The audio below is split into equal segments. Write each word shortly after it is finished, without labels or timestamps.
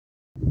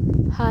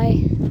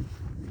Hi,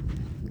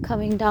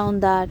 coming down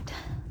that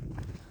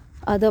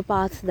other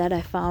path that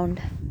I found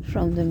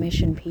from the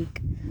Mission Peak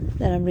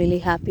that I'm really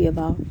happy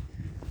about.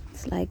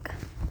 It's like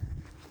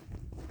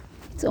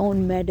its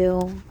own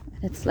meadow.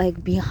 It's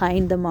like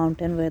behind the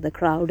mountain where the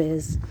crowd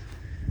is,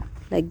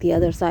 like the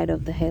other side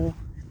of the hill.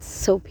 It's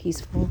so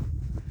peaceful.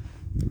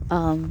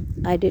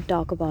 I did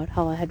talk about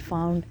how I had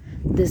found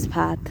this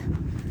path,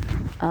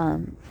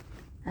 and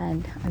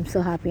I'm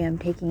so happy I'm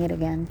taking it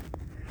again.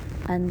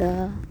 And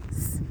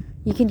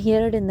you can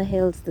hear it in the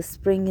hills. The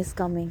spring is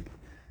coming.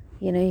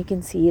 You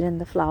can see it in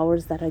the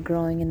flowers that are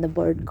growing, in the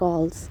bird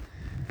calls.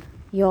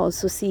 You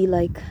also see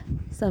like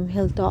some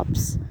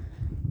hilltops,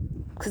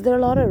 because there are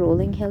a lot of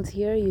rolling hills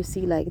here. You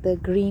see like the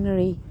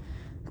greenery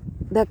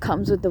that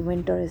comes with the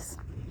winter is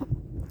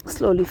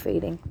slowly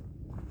fading.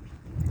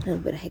 A little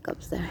bit of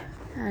hiccups there.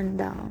 And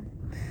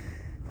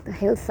the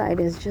hillside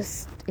is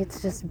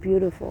it's just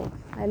beautiful.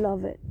 I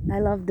love it.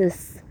 I love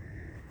this,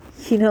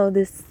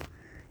 this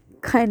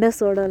kind of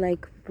sort of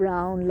like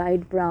brown,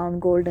 light brown,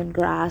 golden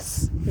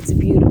grass. It's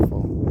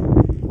beautiful.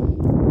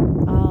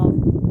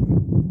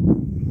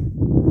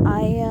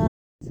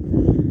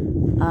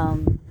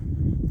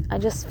 I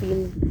just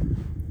feel,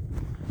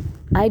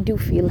 I do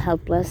feel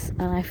helpless,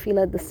 and I feel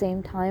at the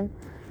same time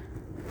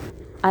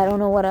I don't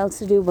know what else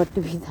to do but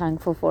to be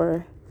thankful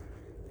for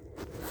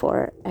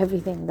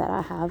everything that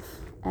I have,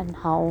 and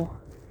how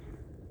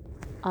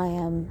I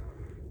am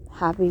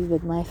happy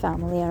with my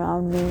family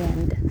around me,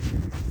 and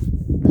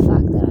the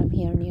fact that I'm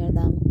here near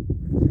them.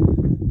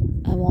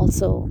 I'm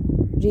also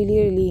really,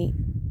 really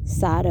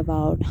sad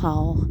about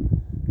how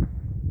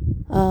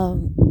a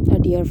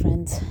dear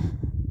friend's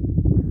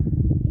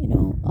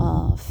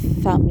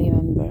family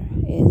member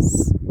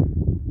is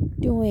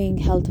doing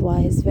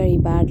health-wise very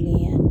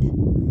badly, and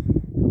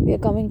we are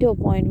coming to a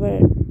point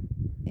where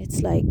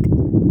it's like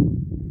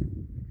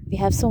we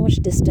have so much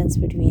distance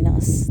between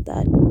us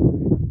that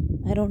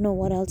I don't know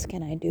what else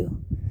can I do.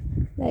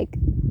 Like,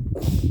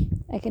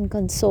 I can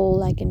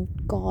console, I can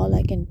call,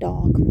 I can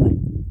talk, but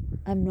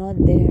I'm not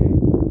there.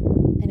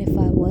 And if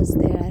I was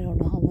there, I don't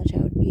know how much I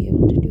would be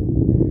able to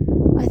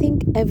do. I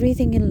think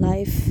everything in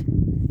life,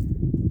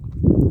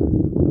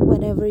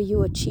 whenever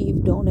you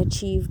achieve, don't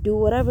achieve, do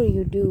whatever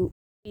you do,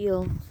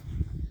 feel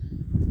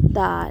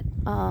that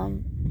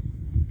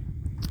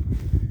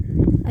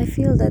I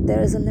feel that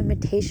there is a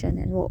limitation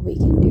in what we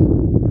can do.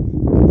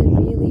 Like,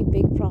 the really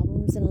big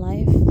problems in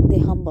life, they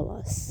humble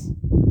us.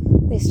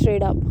 They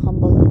straight up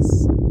humble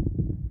us.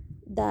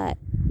 That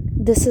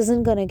this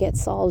isn't gonna get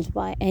solved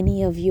by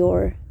any of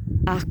your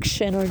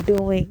action or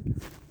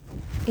doing.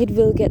 It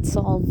will get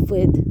solved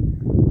with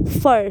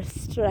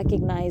first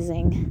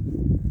recognizing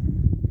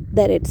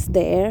that it's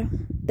there,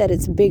 that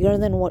it's bigger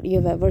than what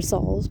you've ever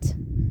solved,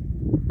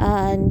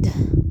 and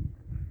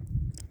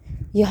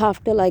you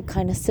have to like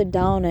kind of sit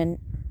down and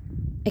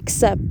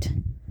accept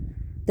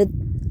that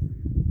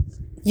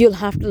you'll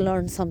have to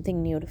learn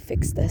something new to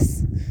fix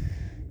this.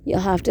 You'll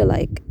have to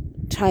like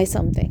try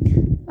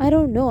something. I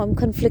don't know, I'm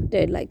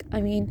conflicted. Like,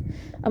 I mean,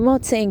 I'm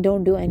not saying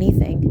don't do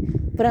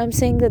anything, but I'm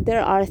saying that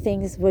there are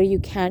things where you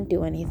can't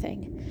do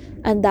anything,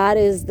 and that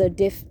is the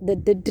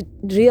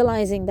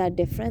realizing that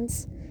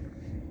difference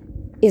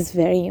is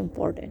very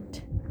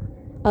important.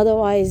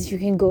 Otherwise, you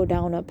can go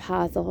down a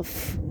path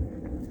of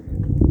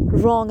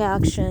wrong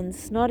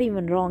actions, not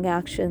even wrong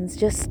actions,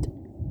 just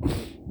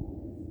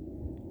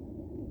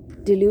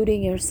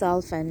deluding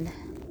yourself. And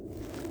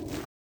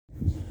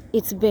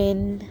it's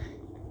been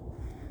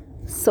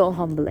so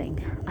humbling.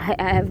 I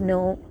have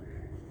no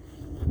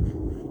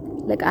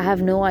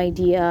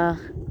idea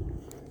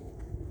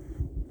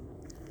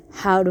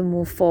how to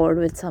move forward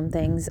with some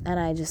things, and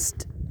I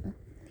just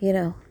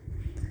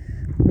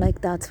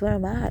like, that's where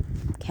I'm at.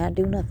 Can't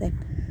do nothing.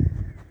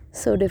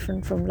 So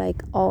different from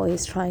like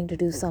always trying to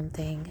do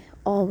something,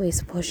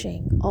 always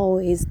pushing,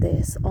 always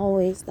this,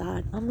 always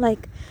that. I'm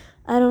like,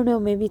 I don't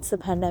know, maybe it's the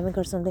pandemic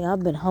or something.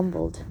 I've been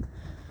humbled.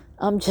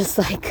 I'm just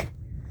like,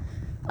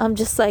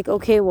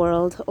 okay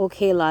world,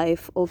 okay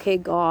life, okay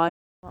God.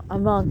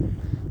 I'm not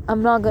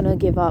gonna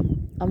give up.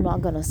 I'm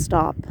not gonna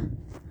stop.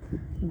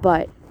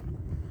 But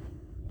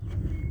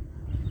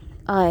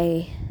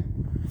I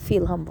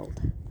feel humbled.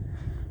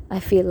 I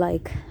feel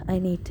like I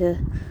need to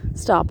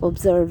stop,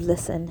 observe,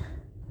 listen,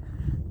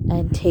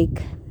 and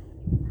take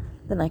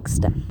the next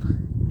step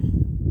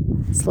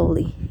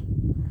slowly.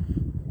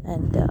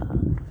 And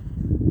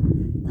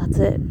that's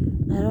it.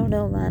 I don't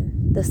know,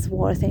 man. This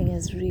war thing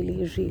is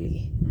really,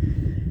 really,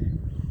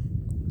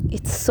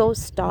 it's so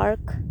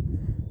stark.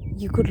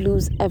 You could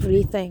lose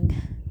everything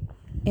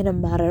in a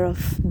matter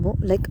of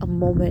like a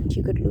moment.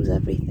 You could lose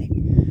everything.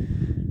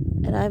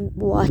 And I'm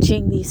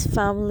watching these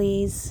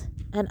families,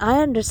 and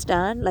I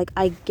understand, like,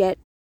 I get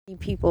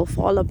people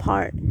fall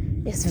apart.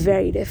 It's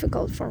very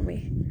difficult for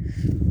me.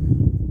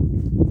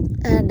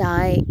 And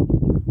I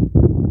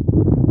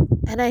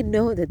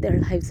know that their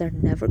lives are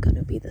never going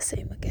to be the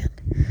same again.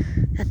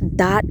 And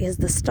that is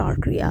the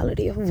stark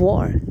reality of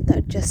war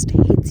that just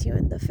hits you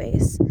in the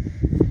face.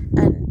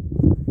 And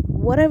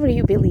whatever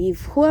you believe,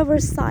 whoever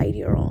side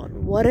you're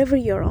on, whatever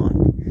you're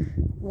on,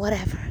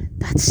 whatever.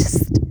 That's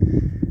just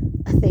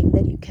a thing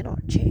that you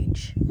cannot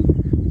change.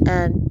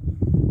 And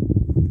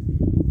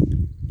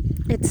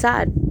it's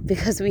sad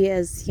because we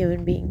as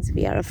human beings,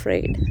 we are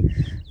afraid.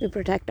 We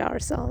protect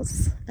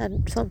ourselves.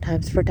 And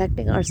sometimes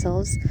protecting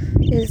ourselves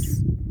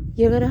is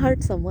you're going to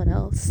hurt someone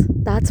else.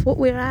 That's what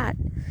we're at.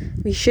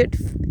 We should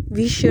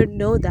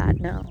know that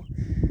now.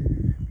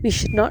 We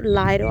should not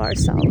lie to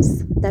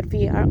ourselves that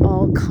we are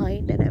all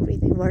kind and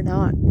everything. We're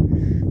not.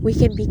 We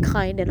can be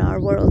kind in our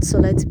world, so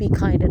let's be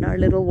kind in our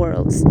little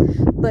worlds.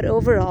 But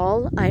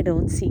overall, I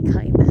don't see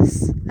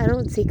kindness. I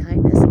don't see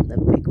kindness in the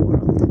big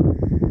world.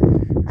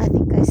 I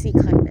think I see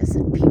kindness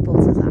in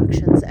people's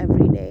actions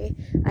every day.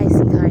 I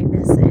see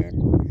kindness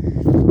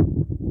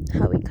in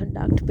how we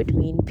conduct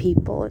between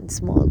people in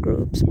small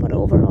groups. But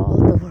overall,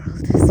 the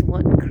world is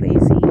one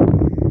crazy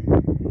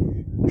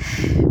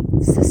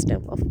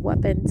system of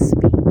weapons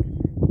being,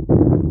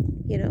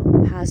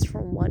 passed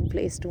from one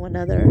place to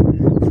another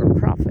for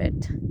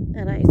profit.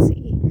 And I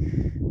see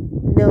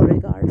no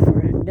regard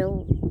for it,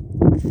 no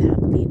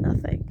family,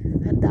 nothing.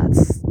 And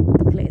that's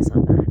the place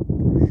I'm at.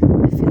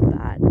 I feel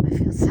bad, I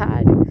feel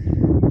sad,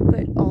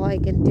 but all I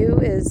can do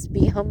is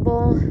be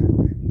humble,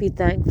 be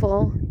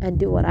thankful, and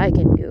do what I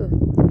can do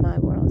in my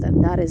world.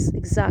 And that is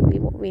exactly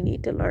what we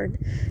need to learn.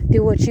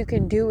 Do what you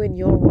can do in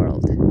your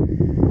world.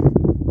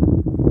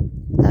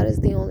 That is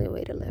the only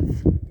way to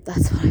live.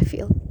 That's what I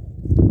feel.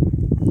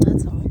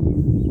 That's all.